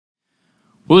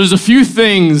Well, there's a few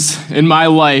things in my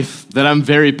life that I'm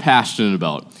very passionate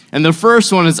about. And the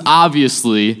first one is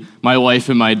obviously my wife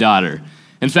and my daughter.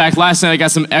 In fact, last night I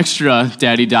got some extra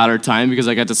daddy-daughter time because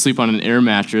I got to sleep on an air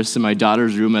mattress in my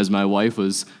daughter's room as my wife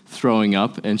was throwing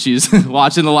up. And she's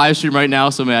watching the live stream right now,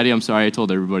 so Maddie, I'm sorry I told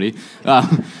everybody.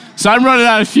 So I'm running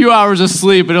out a few hours of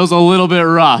sleep, and it was a little bit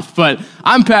rough. But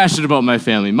I'm passionate about my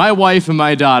family. My wife and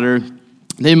my daughter,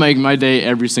 they make my day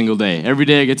every single day. Every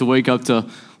day I get to wake up to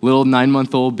little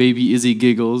 9-month-old baby Izzy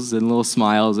giggles and little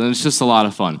smiles, and it's just a lot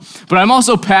of fun. But I'm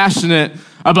also passionate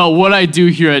about what I do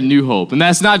here at New Hope. And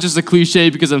that's not just a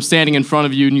cliche because I'm standing in front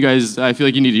of you and you guys, I feel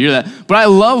like you need to hear that. But I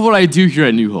love what I do here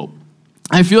at New Hope.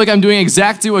 I feel like I'm doing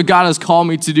exactly what God has called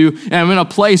me to do, and I'm in a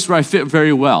place where I fit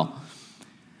very well.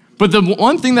 But the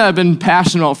one thing that I've been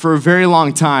passionate about for a very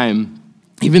long time,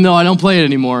 even though I don't play it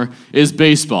anymore, is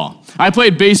baseball. I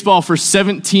played baseball for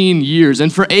 17 years,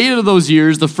 and for 8 of those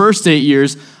years, the first 8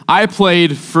 years, I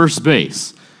played first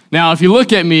base. Now, if you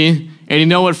look at me and you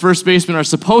know what first basemen are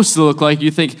supposed to look like,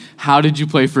 you think, how did you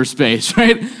play first base,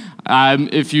 right?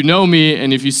 If you know me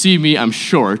and if you see me, I'm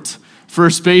short.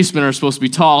 First basemen are supposed to be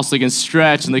tall so they can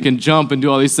stretch and they can jump and do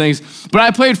all these things. But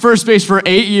I played first base for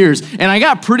 8 years, and I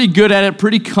got pretty good at it,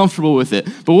 pretty comfortable with it.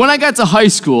 But when I got to high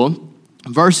school,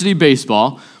 varsity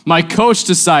baseball, my coach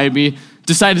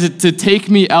decided to take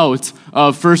me out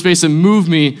of first base and move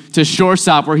me to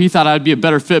shortstop where he thought I'd be a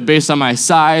better fit based on my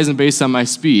size and based on my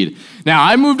speed. Now,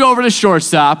 I moved over to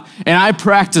shortstop, and I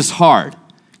practiced hard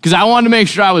because I wanted to make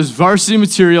sure I was varsity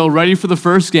material, ready for the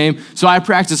first game, so I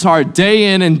practiced hard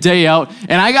day in and day out,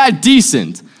 and I got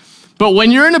decent. But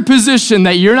when you're in a position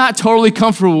that you're not totally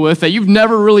comfortable with, that you've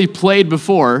never really played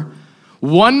before,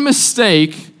 one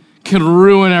mistake can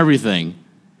ruin everything.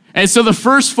 And so the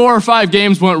first 4 or 5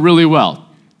 games went really well.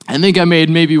 I think I made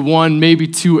maybe 1, maybe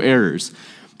 2 errors.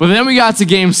 But then we got to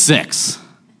game 6,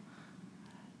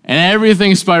 and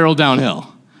everything spiraled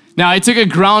downhill. Now, I took a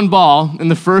ground ball in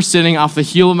the first inning off the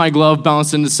heel of my glove,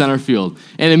 bounced into center field.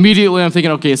 And immediately I'm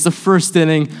thinking, okay, it's the first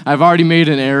inning. I've already made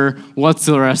an error. What's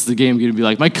the rest of the game going to be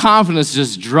like? My confidence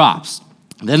just drops.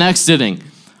 The next inning,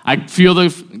 I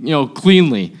feel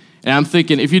cleanly. And I'm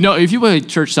thinking, if you play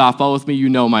church softball with me, you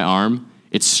know my arm.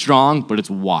 It's strong, but it's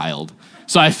wild.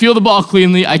 So I feel the ball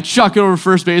cleanly. I chuck it over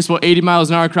first base, about 80 miles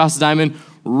an hour across the diamond,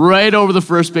 right over the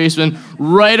first baseman,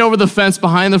 right over the fence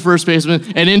behind the first baseman,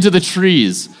 and into the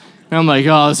trees. And I'm like,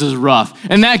 oh, this is rough.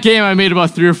 And that game, I made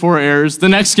about 3 or 4 errors. The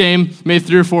next game, made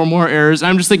 3 or 4 more errors. And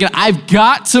I'm just thinking, I've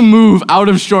got to move out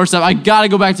of shortstop. I got to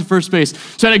go back to first base.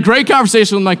 So I had a great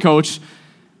conversation with my coach,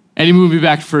 and he moved me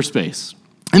back to first base.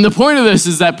 And the point of this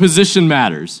is that position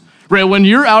matters. Right, when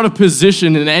you're out of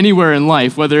position in anywhere in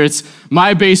life, whether it's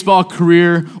my baseball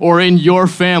career or in your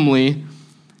family,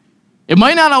 it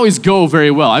might not always go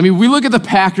very well. I mean, we look at the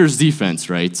Packers defense,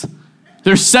 right?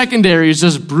 Their secondary is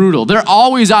just brutal. They're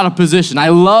always out of position. I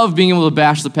love being able to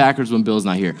bash the Packers when Bill's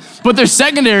not here. But their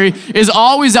secondary is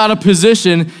always out of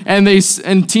position, and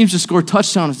teams just score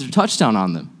touchdown after touchdown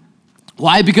on them.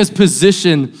 Why? Because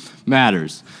position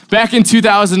matters. Back in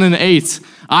 2008,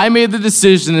 I made the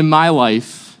decision in my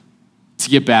life to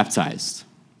get baptized.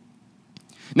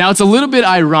 Now, it's a little bit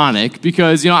ironic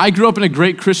because, I grew up in a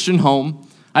great Christian home.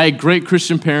 I had great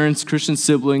Christian parents, Christian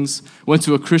siblings, went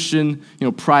to a Christian,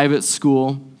 private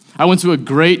school. I went to a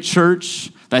great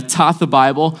church that taught the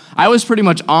Bible. I was pretty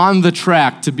much on the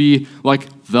track to be like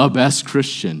the best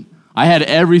Christian. I had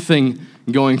everything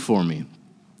going for me.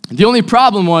 The only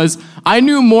problem was I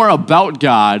knew more about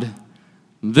God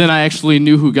than I actually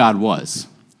knew who God was.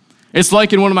 It's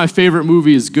like in one of my favorite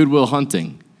movies, Good Will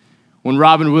Hunting, when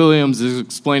Robin Williams is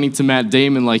explaining to Matt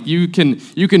Damon, like, you can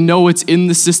know what's in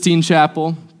the Sistine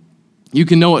Chapel, you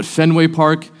can know what Fenway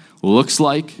Park looks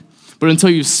like, but until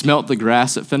you've smelt the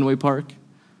grass at Fenway Park,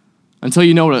 until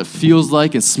you know what it feels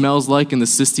like and smells like in the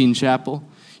Sistine Chapel,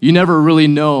 you never really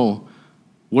know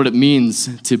what it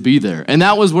means to be there. And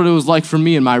that was what it was like for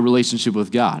me in my relationship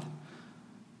with God.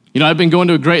 I've been going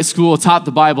to a great school, taught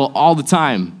the Bible all the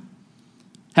time.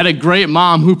 Had a great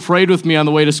mom who prayed with me on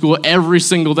the way to school every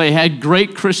single day. Had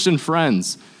great Christian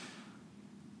friends.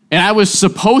 And I was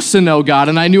supposed to know God,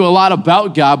 and I knew a lot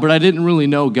about God, but I didn't really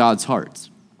know God's heart.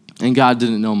 And God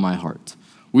didn't know my heart.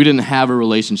 We didn't have a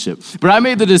relationship. But I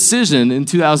made the decision in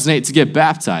 2008 to get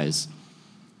baptized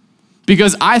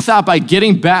because I thought by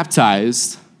getting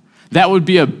baptized, that would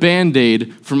be a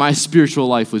Band-Aid for my spiritual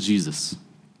life with Jesus.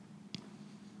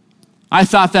 I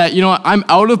thought that, I'm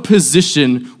out of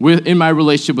position in my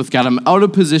relationship with God. I'm out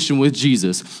of position with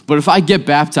Jesus. But if I get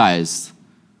baptized,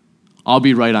 I'll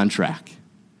be right on track.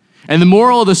 And the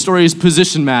moral of the story is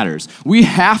position matters. We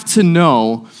have to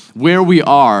know where we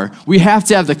are, we have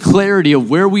to have the clarity of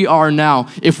where we are now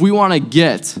if we want to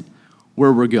get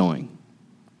where we're going.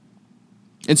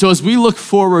 And so as we look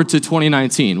forward to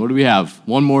 2019, what do we have?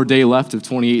 One more day left of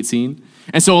 2018.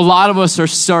 And so a lot of us are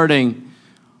starting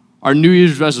our New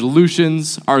Year's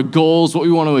resolutions, our goals, what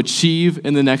we want to achieve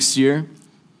in the next year.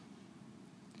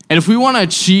 And if we want to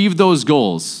achieve those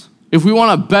goals, if we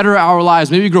want to better our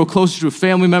lives, maybe grow closer to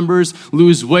family members,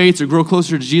 lose weight, or grow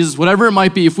closer to Jesus, whatever it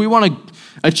might be, if we want to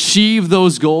achieve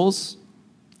those goals,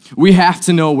 we have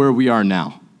to know where we are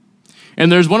now.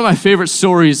 And there's one of my favorite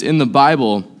stories in the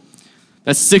Bible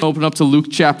that's sick. Open up to Luke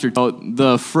chapter 2,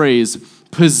 the phrase,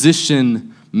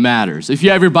 position matters. If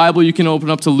you have your Bible, you can open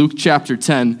up to Luke chapter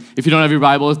 10. If you don't have your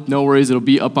Bible, no worries, it'll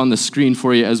be up on the screen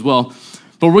for you as well.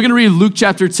 But we're going to read Luke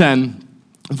chapter 10,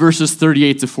 verses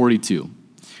 38 to 42.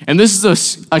 And this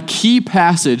is a key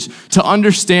passage to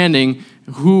understanding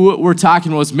who we're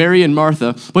talking about is Mary and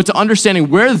Martha, but to understanding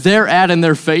where they're at in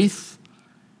their faith,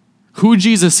 who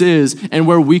Jesus is, and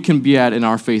where we can be at in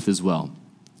our faith as well.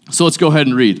 So let's go ahead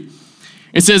and read.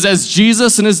 It says, as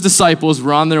Jesus and his disciples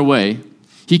were on their way,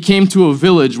 he came to a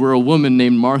village where a woman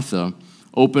named Martha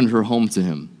opened her home to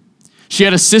him. She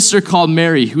had a sister called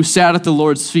Mary who sat at the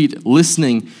Lord's feet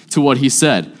listening to what he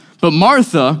said. But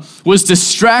Martha was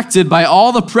distracted by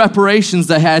all the preparations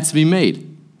that had to be made.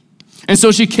 And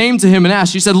so she came to him and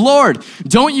asked, she said, Lord,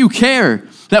 don't you care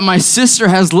that my sister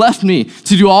has left me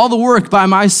to do all the work by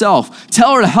myself?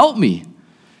 Tell her to help me.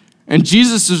 And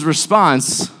Jesus'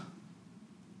 response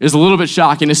is a little bit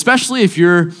shocking, especially if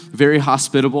you're very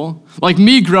hospitable. Like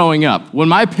me growing up, when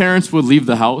my parents would leave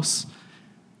the house,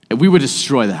 we would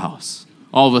destroy the house,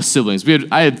 all of us siblings.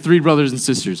 I had 3 brothers and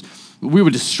sisters. We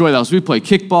would destroy the house. We'd play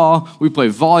kickball, we'd play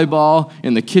volleyball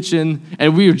in the kitchen,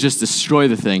 and we would just destroy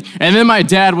the thing. And then my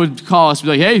dad would call us and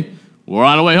be like, hey, we're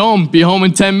on our way home, be home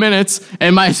in 10 minutes.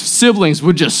 And my siblings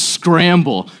would just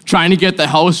scramble, trying to get the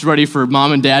house ready for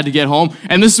mom and dad to get home.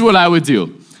 And this is what I would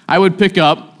do. I would pick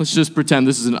up, let's just pretend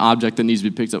this is an object that needs to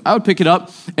be picked up. I would pick it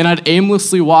up, and I'd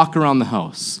aimlessly walk around the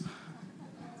house.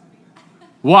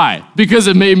 Why? Because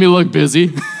it made me look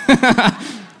busy.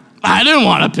 I didn't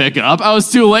want to pick it up. I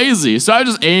was too lazy. So I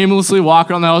just aimlessly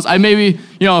walk around the house. I maybe,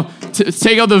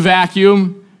 take out the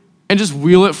vacuum and just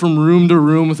wheel it from room to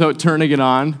room without turning it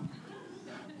on.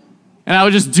 And I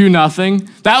would just do nothing.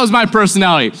 That was my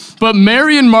personality. But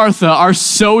Mary and Martha are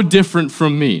so different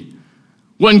from me.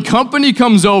 When company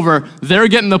comes over, they're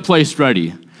getting the place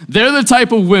ready. They're the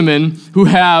type of women who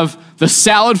have the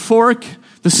salad fork,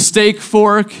 the steak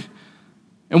fork,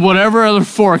 and whatever other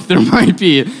fork there might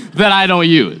be that I don't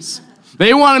use.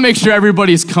 They want to make sure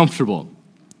everybody's comfortable.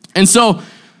 And so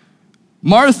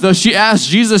Martha, she asked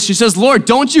Jesus, she says, Lord,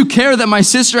 don't you care that my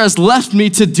sister has left me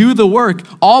to do the work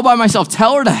all by myself?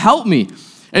 Tell her to help me.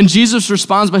 And Jesus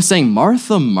responds by saying,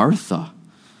 Martha, Martha,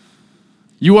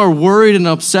 you are worried and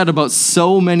upset about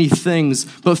so many things,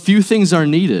 but few things are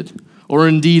needed, or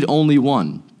indeed only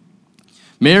one.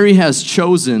 Mary has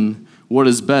chosen what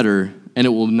is better, and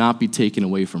it will not be taken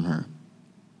away from her.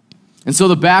 And so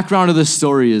the background of this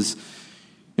story is,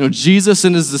 Jesus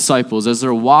and his disciples, as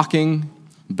they're walking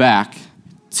back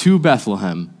to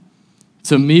Bethlehem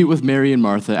to meet with Mary and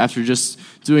Martha, after just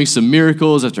doing some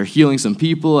miracles, after healing some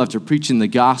people, after preaching the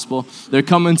gospel, they're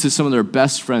coming to some of their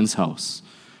best friends' house.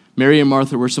 Mary and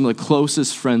Martha were some of the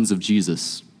closest friends of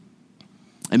Jesus.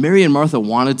 And Mary and Martha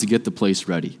wanted to get the place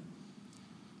ready.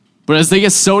 But as they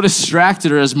get so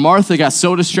distracted, or as Martha got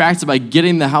so distracted by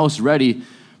getting the house ready,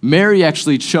 Mary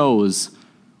actually chose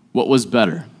what was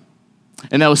better.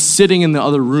 And that was sitting in the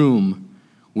other room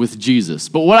with Jesus.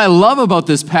 But what I love about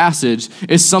this passage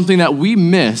is something that we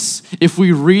miss if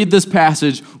we read this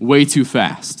passage way too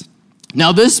fast.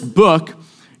 Now, this book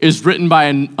is written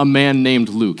by a man named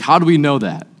Luke. How do we know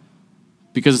that?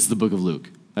 Because it's the book of Luke.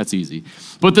 That's easy.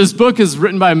 But this book is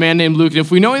written by a man named Luke. And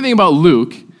if we know anything about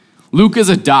Luke, Luke is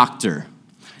a doctor.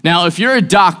 Now, if you're a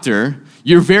doctor,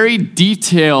 you're very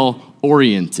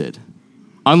detail-oriented.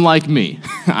 Unlike me.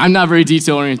 I'm not very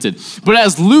detail-oriented. But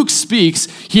as Luke speaks,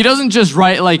 he doesn't just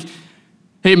write like,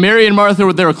 hey, Mary and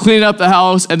Martha, they were cleaning up the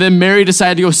house, and then Mary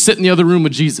decided to go sit in the other room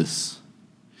with Jesus.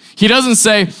 He doesn't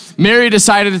say, Mary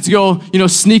decided to go,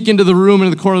 sneak into the room,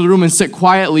 into the corner of the room, and sit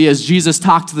quietly as Jesus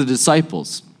talked to the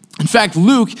disciples. In fact,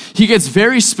 Luke, he gets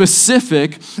very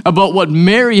specific about what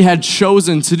Mary had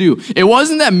chosen to do. It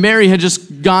wasn't that Mary had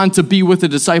just gone to be with the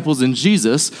disciples and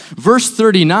Jesus. Verse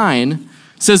 39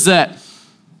 says that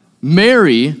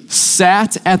Mary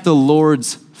sat at the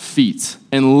Lord's feet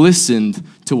and listened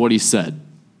to what he said.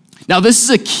 Now, this is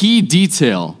a key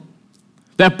detail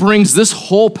that brings this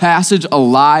whole passage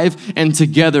alive and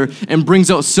together and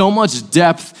brings out so much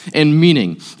depth and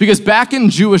meaning. Because back in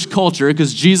Jewish culture,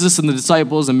 because Jesus and the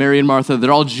disciples and Mary and Martha,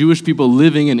 they're all Jewish people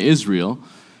living in Israel,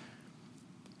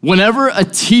 whenever a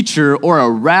teacher or a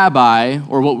rabbi,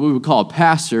 or what we would call a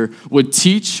pastor, would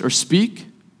teach or speak,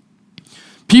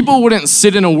 people wouldn't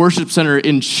sit in a worship center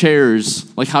in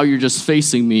chairs like how you're just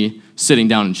facing me sitting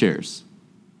down in chairs.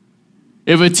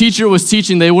 If a teacher was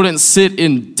teaching, they wouldn't sit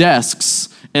in desks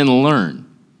and learn.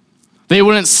 They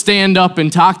wouldn't stand up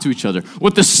and talk to each other.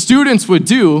 What the students would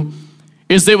do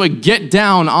is they would get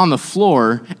down on the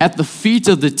floor at the feet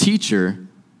of the teacher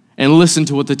and listen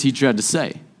to what the teacher had to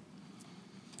say.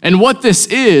 And what this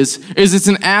is it's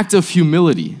an act of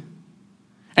humility.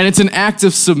 And it's an act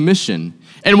of submission.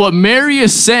 And what Mary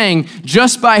is saying,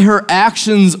 just by her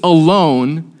actions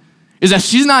alone, is that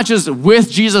she's not just with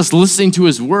Jesus listening to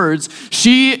his words,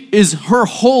 her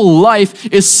whole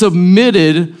life is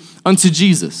submitted unto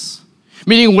Jesus.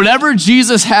 Meaning whatever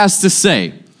Jesus has to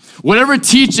say, whatever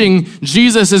teaching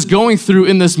Jesus is going through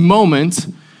in this moment,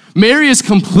 Mary is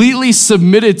completely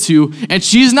submitted to, and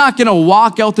she's not gonna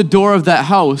walk out the door of that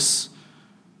house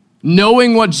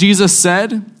knowing what Jesus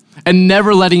said and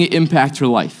never letting it impact her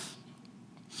life.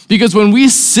 Because when we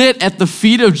sit at the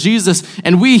feet of Jesus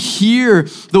and we hear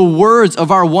the words of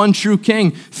our one true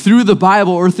King through the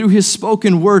Bible or through his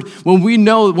spoken word, when we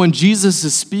know when Jesus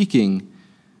is speaking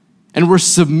and we're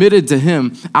submitted to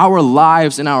him, our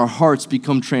lives and our hearts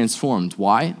become transformed.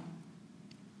 Why?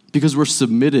 Because we're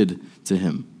submitted to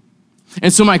him.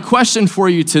 And so my question for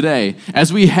you today,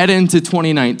 as we head into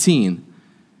 2019,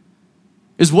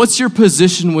 is what's your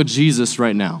position with Jesus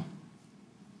right now?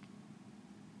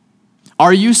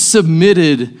 Are you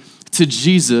submitted to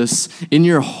Jesus in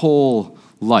your whole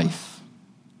life?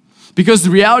 Because the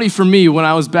reality for me, when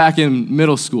I was back in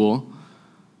middle school,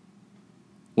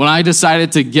 when I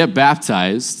decided to get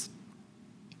baptized,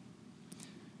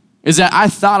 is that I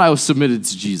thought I was submitted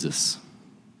to Jesus.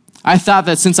 I thought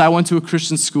that since I went to a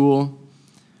Christian school,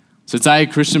 since I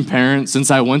had Christian parents,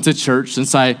 since I went to church,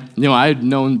 since I had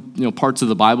known parts of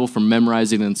the Bible from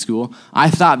memorizing in school, I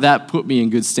thought that put me in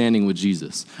good standing with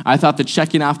Jesus. I thought that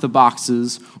checking off the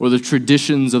boxes or the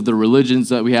traditions of the religions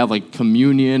that we have, like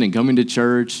communion and coming to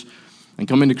church and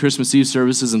coming to Christmas Eve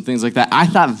services and things like that, I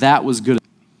thought that was good.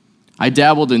 I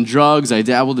dabbled in drugs, I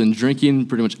dabbled in drinking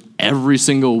pretty much every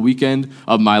single weekend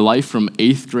of my life from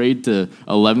 8th grade to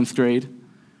 11th grade.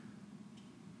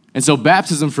 And so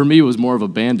baptism for me was more of a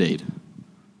Band-Aid,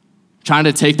 trying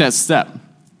to take that step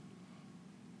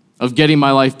of getting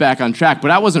my life back on track.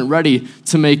 But I wasn't ready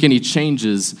to make any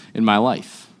changes in my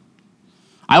life.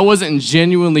 I wasn't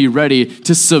genuinely ready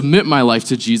to submit my life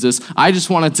to Jesus. I just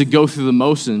wanted to go through the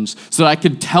motions so that I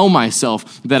could tell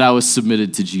myself that I was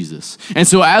submitted to Jesus. And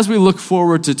so as we look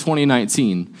forward to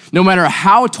 2019, no matter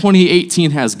how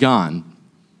 2018 has gone,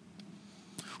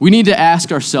 we need to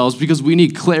ask ourselves, because we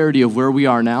need clarity of where we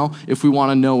are now if we want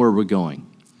to know where we're going.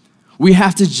 We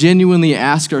have to genuinely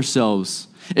ask ourselves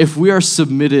if we are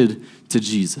submitted to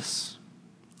Jesus.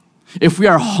 If we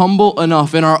are humble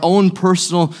enough in our own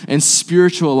personal and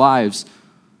spiritual lives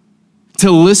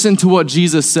to listen to what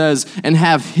Jesus says and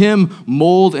have him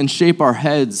mold and shape our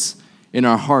heads in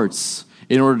our hearts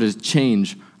in order to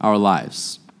change our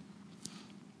lives.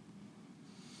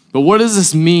 But what does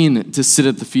this mean to sit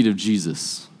at the feet of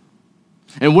Jesus?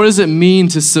 And what does it mean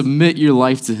to submit your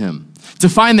life to him? To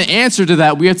find the answer to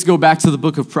that, we have to go back to the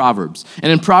book of Proverbs.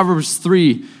 And in Proverbs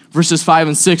 3, verses 5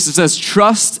 and 6, it says,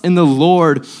 "Trust in the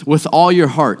Lord with all your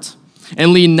heart,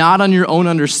 and lean not on your own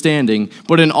understanding,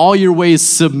 but in all your ways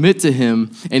submit to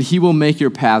him, and he will make your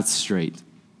paths straight."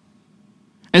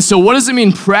 And so what does it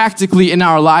mean practically in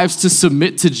our lives to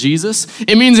submit to Jesus?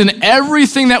 It means in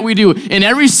everything that we do, in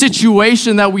every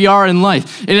situation that we are in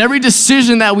life, in every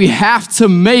decision that we have to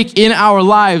make in our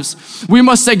lives, we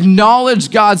must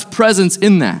acknowledge God's presence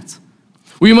in that.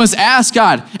 We must ask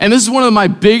God, and this is one of my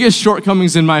biggest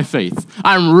shortcomings in my faith.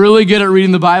 I'm really good at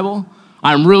reading the Bible.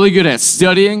 I'm really good at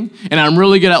studying, and I'm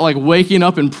really good at waking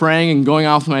up and praying and going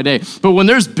off my day. But when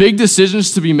there's big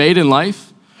decisions to be made in life,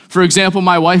 for example,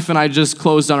 my wife and I just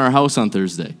closed on our house on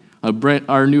Thursday,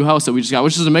 our new house that we just got,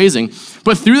 which is amazing.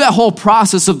 But through that whole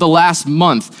process of the last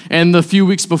month and the few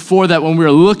weeks before that when we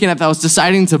were looking at that, I was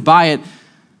deciding to buy it,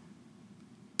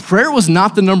 prayer was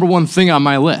not the number one thing on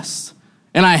my list.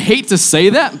 And I hate to say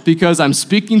that because I'm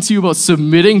speaking to you about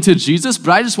submitting to Jesus,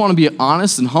 but I just want to be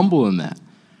honest and humble in that.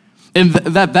 And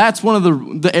that's one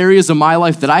of the areas of my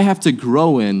life that I have to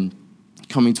grow in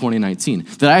coming 2019,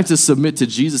 that I have to submit to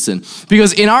Jesus in.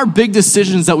 Because in our big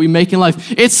decisions that we make in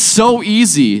life, it's so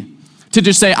easy to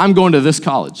just say, I'm going to this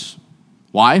college.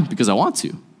 Why? Because I want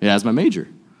to. It has my major.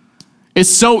 It's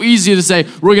so easy to say,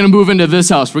 we're going to move into this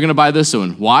house. We're going to buy this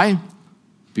one. Why?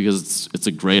 Because it's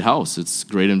a great house. It's a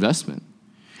great investment.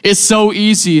 It's so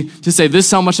easy to say, this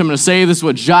is how much I'm going to save. This is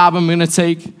what job I'm going to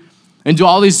take. And do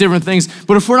all these different things.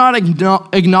 But if we're not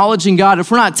acknowledging God, if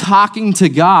we're not talking to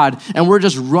God, and we're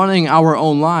just running our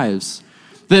own lives,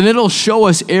 then it'll show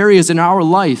us areas in our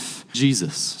life,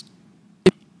 Jesus.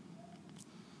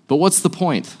 But what's the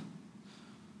point?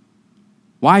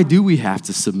 Why do we have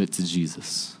to submit to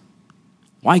Jesus?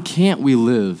 Why can't we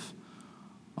live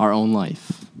our own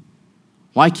life?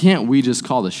 Why can't we just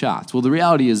call the shots? Well, the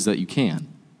reality is that you can.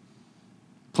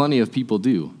 Plenty of people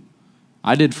do.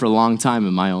 I did for a long time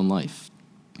in my own life.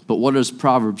 But what does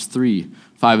Proverbs 3,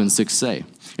 5, and 6 say?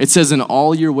 It says, in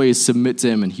all your ways submit to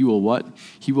him, and he will what?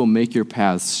 He will make your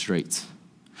paths straight.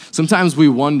 Sometimes we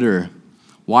wonder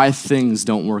why things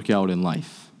don't work out in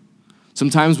life.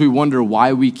 Sometimes we wonder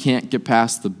why we can't get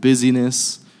past the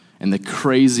busyness and the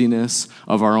craziness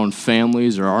of our own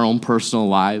families or our own personal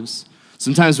lives.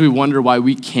 Sometimes we wonder why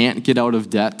we can't get out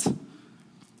of debt.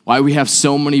 Why we have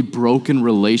so many broken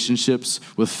relationships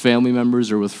with family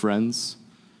members or with friends.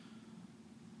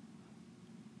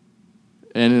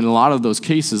 And in a lot of those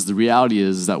cases, the reality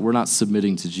is that we're not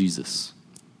submitting to Jesus.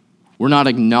 We're not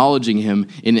acknowledging him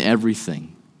in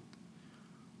everything.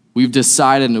 We've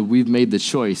decided and we've made the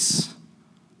choice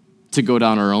to go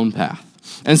down our own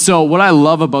path. And so what I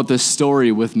love about this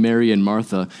story with Mary and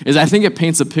Martha is I think it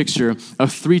paints a picture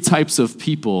of three types of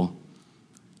people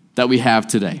that we have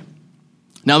today.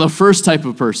 Now, the first type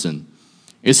of person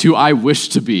is who I wish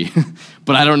to be,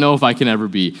 but I don't know if I can ever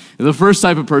be. The first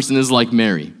type of person is like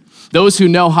Mary. Those who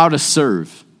know how to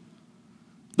serve.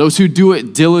 Those who do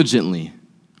it diligently.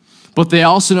 But they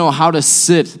also know how to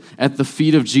sit at the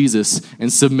feet of Jesus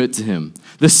and submit to him.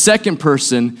 The second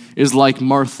person is like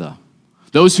Martha.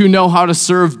 Those who know how to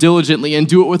serve diligently and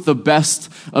do it with the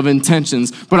best of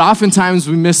intentions. But oftentimes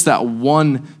we miss that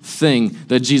one thing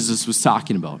that Jesus was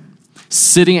talking about.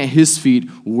 Sitting at his feet,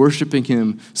 worshiping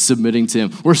him, submitting to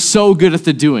him. We're so good at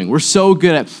the doing. We're so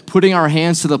good at putting our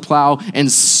hands to the plow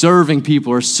and serving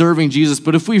people or serving Jesus.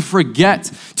 But if we forget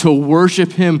to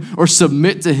worship him or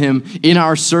submit to him in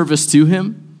our service to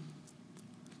him,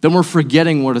 then we're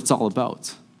forgetting what it's all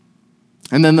about.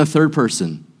 And then the third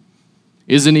person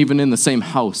isn't even in the same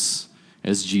house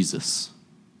as Jesus.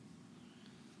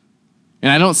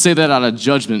 And I don't say that out of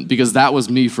judgment because that was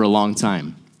me for a long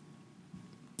time.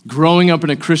 Growing up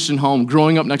in a Christian home,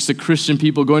 growing up next to Christian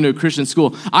people, going to a Christian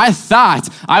school, I thought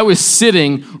I was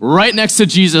sitting right next to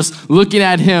Jesus, looking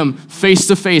at him face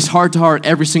to face, heart to heart,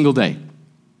 every single day.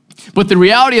 But the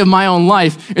reality of my own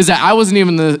life is that I wasn't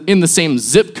even in the same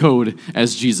zip code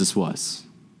as Jesus was.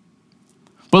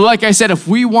 But like I said, if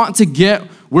we want to get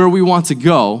where we want to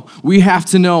go, we have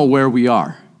to know where we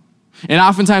are. And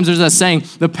oftentimes there's that saying,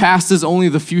 the past is only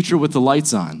the future with the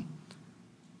lights on.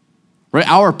 Right?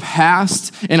 Our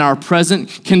past and our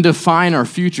present can define our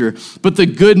future, but the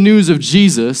good news of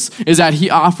Jesus is that he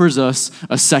offers us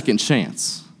a second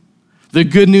chance. The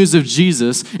good news of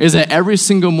Jesus is that every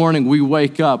single morning we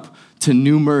wake up to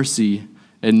new mercy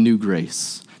and new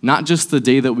grace. Not just the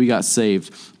day that we got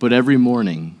saved, but every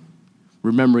morning,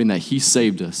 remembering that he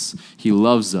saved us, he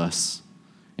loves us,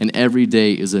 and every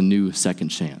day is a new second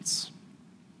chance.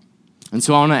 And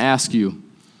so I want to ask you,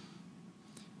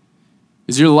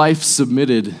 is your life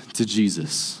submitted to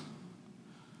Jesus?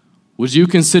 Would you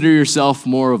consider yourself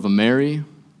more of a Mary,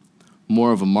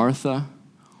 more of a Martha,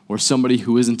 or somebody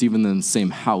who isn't even in the same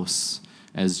house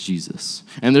as Jesus?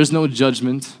 And there's no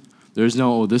judgment. There's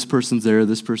no, oh, this person's there,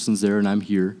 and I'm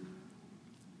here.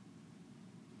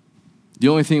 The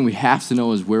only thing we have to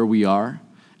know is where we are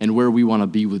and where we want to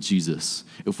be with Jesus.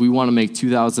 If we want to make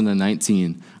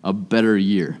 2019 a better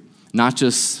year, not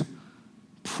just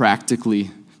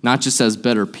practically, not just as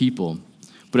better people,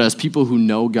 but as people who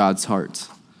know God's heart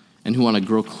and who want to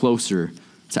grow closer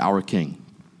to our King.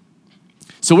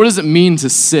 So what does it mean to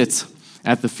sit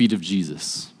at the feet of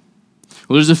Jesus?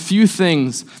 Well, there's a few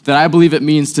things that I believe it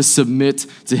means to submit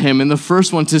to him. And the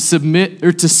first one, to submit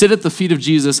or to sit at the feet of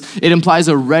Jesus, it implies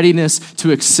a readiness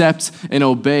to accept and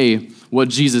obey what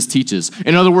Jesus teaches.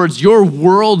 In other words, your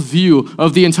worldview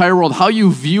of the entire world, how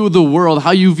you view the world,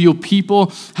 how you view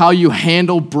people, how you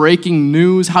handle breaking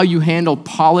news, how you handle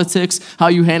politics, how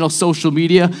you handle social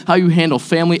media, how you handle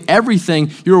family,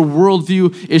 everything, your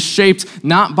worldview is shaped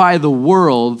not by the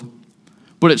world,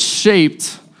 but it's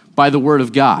shaped by the Word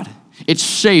of God. It's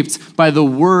shaped by the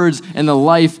words and the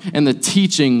life and the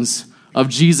teachings of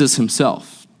Jesus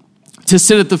himself. To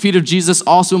sit at the feet of Jesus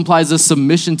also implies a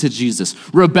submission to Jesus.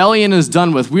 Rebellion is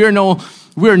done with. We are no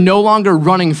We are no longer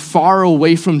running far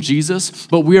away from Jesus,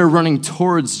 but we are running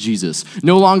towards Jesus.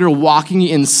 No longer walking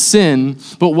in sin,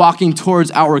 but walking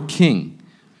towards our King.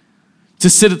 To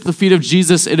sit at the feet of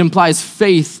Jesus, it implies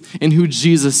faith in who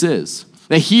Jesus is.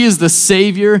 That he is the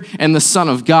Savior and the Son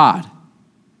of God.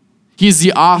 He is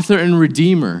the author and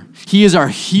redeemer. He is our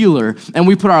healer, and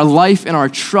we put our life and our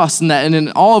trust in that, and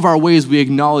in all of our ways we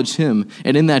acknowledge him,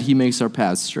 and in that he makes our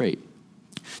paths straight.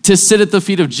 To sit at the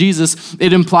feet of Jesus,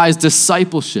 it implies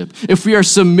discipleship. If we are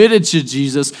submitted to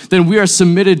Jesus, then we are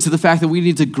submitted to the fact that we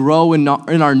need to grow in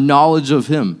our knowledge of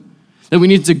him, that we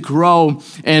need to grow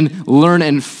and learn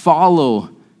and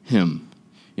follow him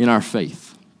in our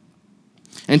faith.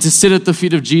 And to sit at the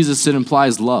feet of Jesus, it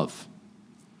implies love.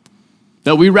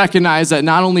 That we recognize that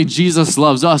not only Jesus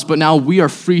loves us, but now we are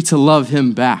free to love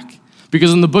him back.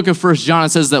 Because in the book of 1 John, it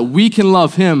says that we can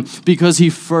love him because he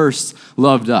first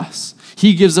loved us.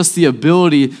 He gives us the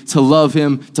ability to love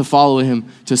him, to follow him,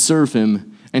 to serve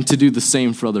him, and to do the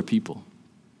same for other people.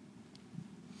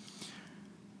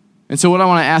 And so what I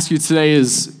want to ask you today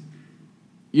is,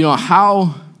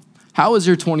 how has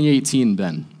your 2018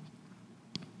 been?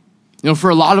 For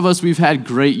a lot of us, we've had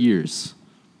great years.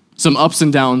 Some ups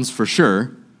and downs for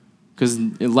sure, because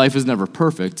life is never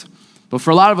perfect. But for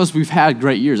a lot of us, we've had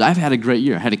great years. I've had a great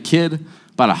year. I had a kid,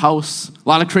 bought a house, a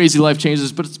lot of crazy life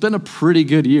changes, but it's been a pretty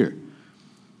good year.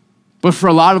 But for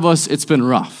a lot of us, it's been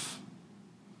rough.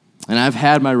 And I've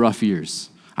had my rough years.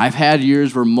 I've had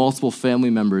years where multiple family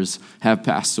members have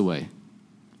passed away,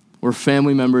 where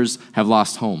family members have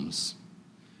lost homes.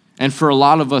 And for a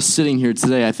lot of us sitting here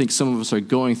today, I think some of us are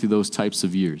going through those types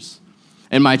of years.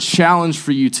 And my challenge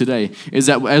for you today is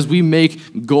that as we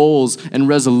make goals and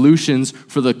resolutions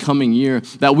for the coming year,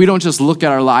 that we don't just look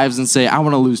at our lives and say, I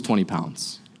want to lose 20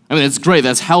 pounds. I mean, it's great.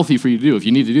 That's healthy for you to do. If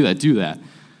you need to do that, do that.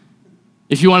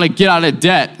 If you want to get out of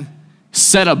debt,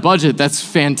 set a budget. That's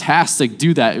fantastic.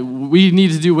 Do that. We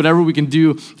need to do whatever we can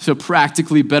do to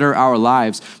practically better our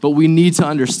lives. But we need to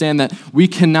understand that we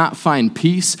cannot find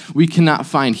peace, we cannot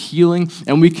find healing,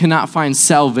 and we cannot find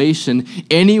salvation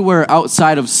anywhere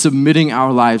outside of submitting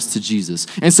our lives to Jesus.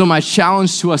 And so my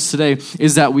challenge to us today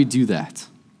is that we do that.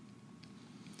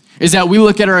 Is that we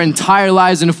look at our entire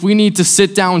lives, and if we need to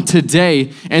sit down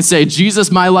today and say, Jesus,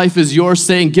 my life is yours,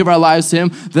 say and give our lives to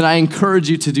him, then I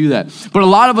encourage you to do that. But a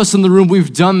lot of us in the room,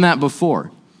 we've done that before.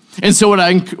 And so what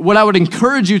I would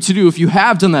encourage you to do if you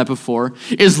have done that before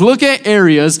is look at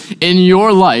areas in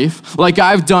your life like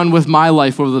I've done with my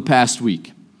life over the past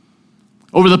week.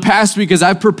 Over the past week, as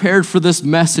I've prepared for this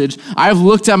message, I've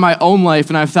looked at my own life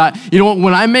and I've thought,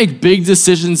 when I make big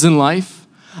decisions in life,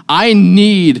 I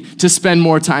need to spend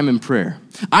more time in prayer.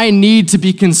 I need to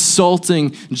be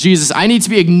consulting Jesus. I need to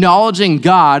be acknowledging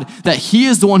God that he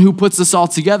is the one who puts this all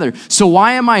together. So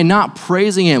why am I not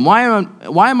praising him? Why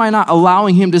am I not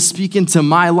allowing him to speak into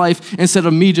my life instead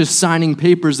of me just signing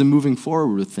papers and moving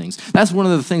forward with things? That's one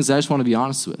of the things that I just want to be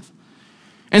honest with.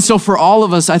 And so for all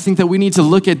of us, I think that we need to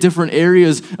look at different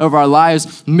areas of our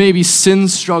lives, maybe sin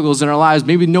struggles in our lives.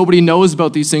 Maybe nobody knows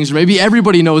about these things, or maybe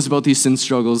everybody knows about these sin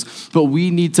struggles, but we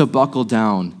need to buckle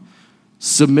down,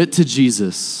 submit to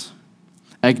Jesus,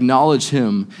 acknowledge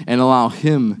him, and allow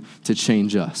him to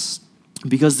change us.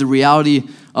 Because the reality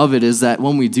of it is that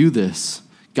when we do this,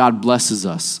 God blesses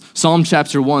us. Psalm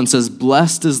chapter 1 says,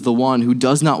 "Blessed is the one who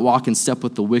does not walk in step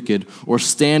with the wicked or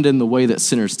stand in the way that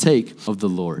sinners take of the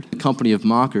Lord, the company of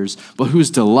mockers, but whose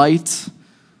delight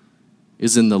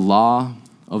is in the law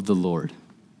of the Lord,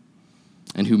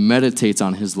 and who meditates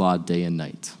on his law day and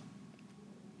night."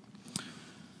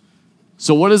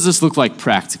 So what does this look like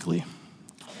practically?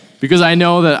 Because I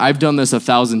know that I've done this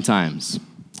 1,000 times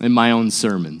in my own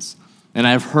sermons. And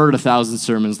I've heard 1,000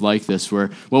 sermons like this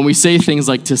where when we say things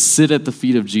like to sit at the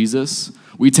feet of Jesus,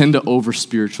 we tend to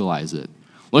over-spiritualize it.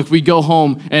 Like we go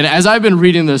home, and as I've been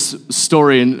reading this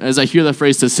story, and as I hear the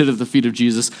phrase to sit at the feet of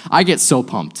Jesus, I get so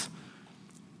pumped.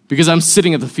 Because I'm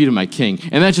sitting at the feet of my King.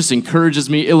 And that just encourages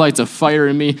me. It lights a fire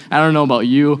in me. I don't know about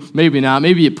you. Maybe not.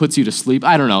 Maybe it puts you to sleep.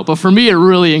 I don't know. But for me, it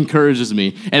really encourages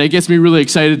me. And it gets me really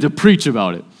excited to preach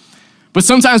about it. But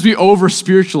sometimes we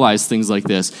over-spiritualize things like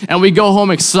this, and we go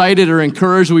home excited or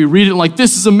encouraged, and we read it like,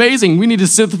 this is amazing, we need to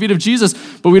sit at the feet of Jesus,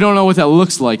 but we don't know what that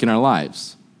looks like in our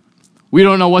lives. We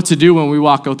don't know what to do when we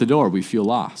walk out the door. We feel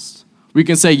lost. We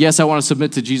can say, yes, I want to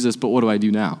submit to Jesus, but what do I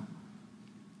do now?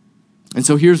 And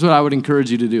so here's what I would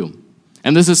encourage you to do.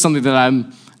 And this is something that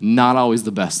I'm not always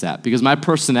the best at, because my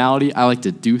personality, I like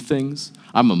to do things.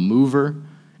 I'm a mover.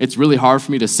 It's really hard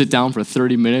for me to sit down for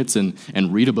 30 minutes and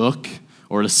read a book,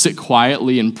 or to sit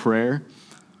quietly in prayer.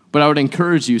 But I would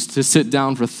encourage you to sit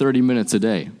down for 30 minutes a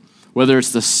day, whether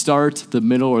it's the start, the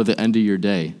middle, or the end of your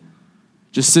day.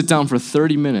 Just sit down for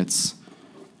 30 minutes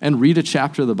and read a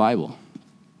chapter of the Bible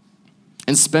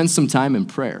and spend some time in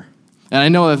prayer. And I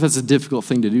know that that's a difficult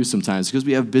thing to do sometimes because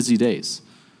we have busy days.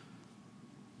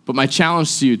 But my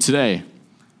challenge to you today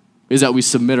is that we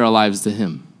submit our lives to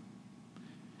him.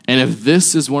 And if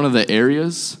this is one of the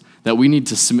areas that we need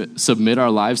to submit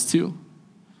our lives to,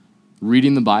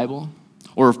 reading the Bible,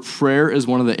 or if prayer is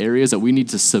one of the areas that we need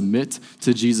to submit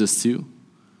to Jesus to,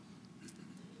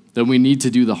 then we need to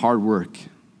do the hard work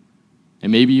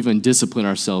and maybe even discipline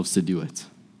ourselves to do it.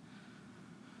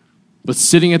 But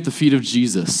sitting at the feet of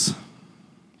Jesus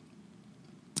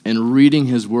and reading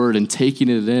his word and taking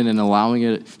it in and allowing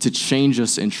it to change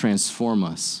us and transform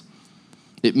us,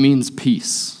 it means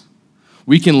peace.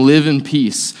 We can live in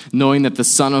peace knowing that the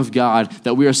Son of God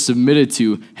that we are submitted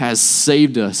to has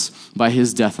saved us by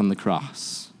his death on the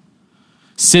cross.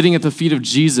 Sitting at the feet of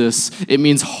Jesus, it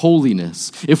means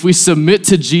holiness. If we submit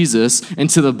to Jesus and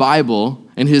to the Bible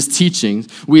and his teachings,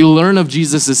 we learn of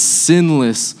Jesus'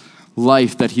 sinless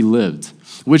life that he lived,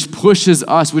 which pushes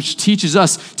us, which teaches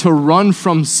us to run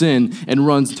from sin and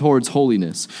run towards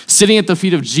holiness. Sitting at the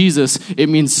feet of Jesus, it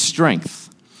means strength.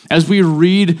 As we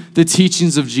read the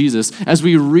teachings of Jesus, as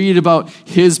we read about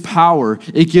his power,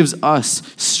 it gives us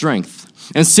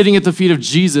strength. And sitting at the feet of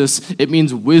Jesus, it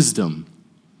means wisdom.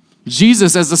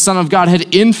 Jesus, as the Son of God,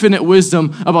 had infinite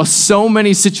wisdom about so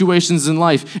many situations in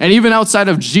life. And even outside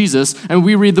of Jesus, and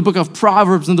we read the book of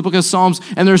Proverbs and the book of Psalms,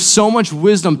 and there's so much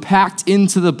wisdom packed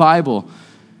into the Bible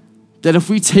that if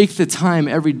we take the time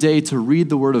every day to read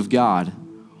the Word of God,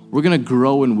 we're going to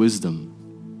grow in wisdom.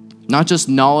 Not just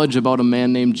knowledge about a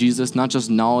man named Jesus, not just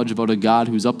knowledge about a God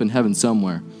who's up in heaven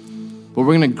somewhere, but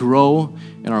we're going to grow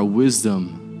in our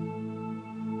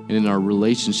wisdom and in our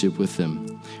relationship with him.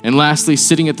 And lastly,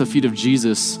 sitting at the feet of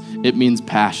Jesus, it means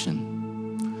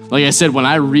passion. Like I said, when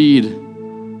I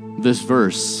read this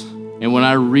verse, and when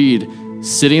I read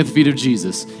sitting at the feet of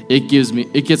Jesus, it gets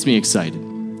me excited.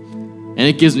 And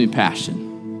it gives me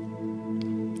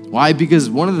passion. Why? Because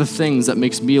one of the things that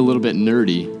makes me a little bit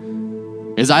nerdy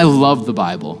is I love the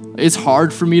Bible. It's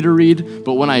hard for me to read,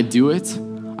 but when I do it,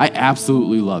 I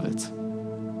absolutely love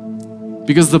it.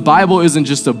 Because the Bible isn't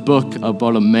just a book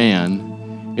about a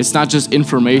man. It's not just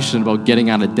information about getting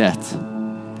out of debt.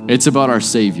 It's about our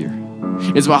Savior.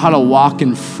 It's about how to walk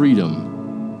in freedom.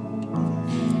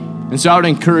 And so I would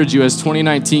encourage you as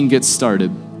 2019 gets started,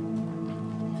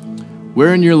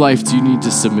 where in your life do you need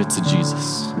to submit to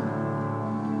Jesus?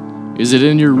 Is it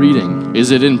in your reading?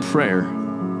 Is it in prayer?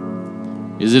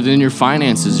 Is it in your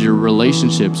finances, your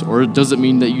relationships? Or does it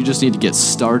mean that you just need to get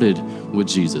started with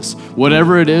Jesus?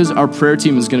 Whatever it is, our prayer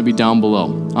team is going to be down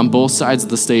below on both sides of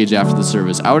the stage after the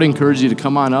service. I would encourage you to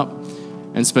come on up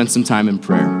and spend some time in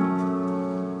prayer.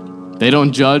 They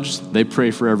don't judge, they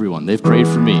pray for everyone. They've prayed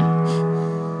for me.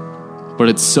 But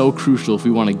it's so crucial if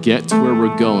we want to get to where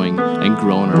we're going and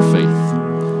grow in our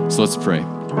faith. So let's pray.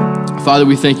 Father,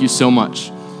 we thank you so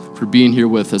much for being here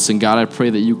with us. And God, I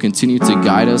pray that you continue to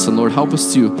guide us. And Lord, help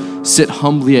us to sit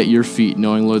humbly at your feet,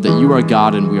 knowing, Lord, that you are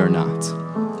God and we are not.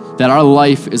 That our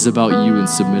life is about you and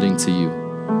submitting to you.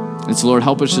 And so, Lord,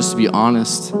 help us just to be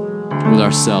honest with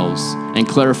ourselves and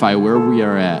clarify where we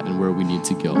are at and where we need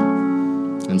to go.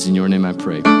 And it's in your name I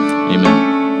pray. Amen.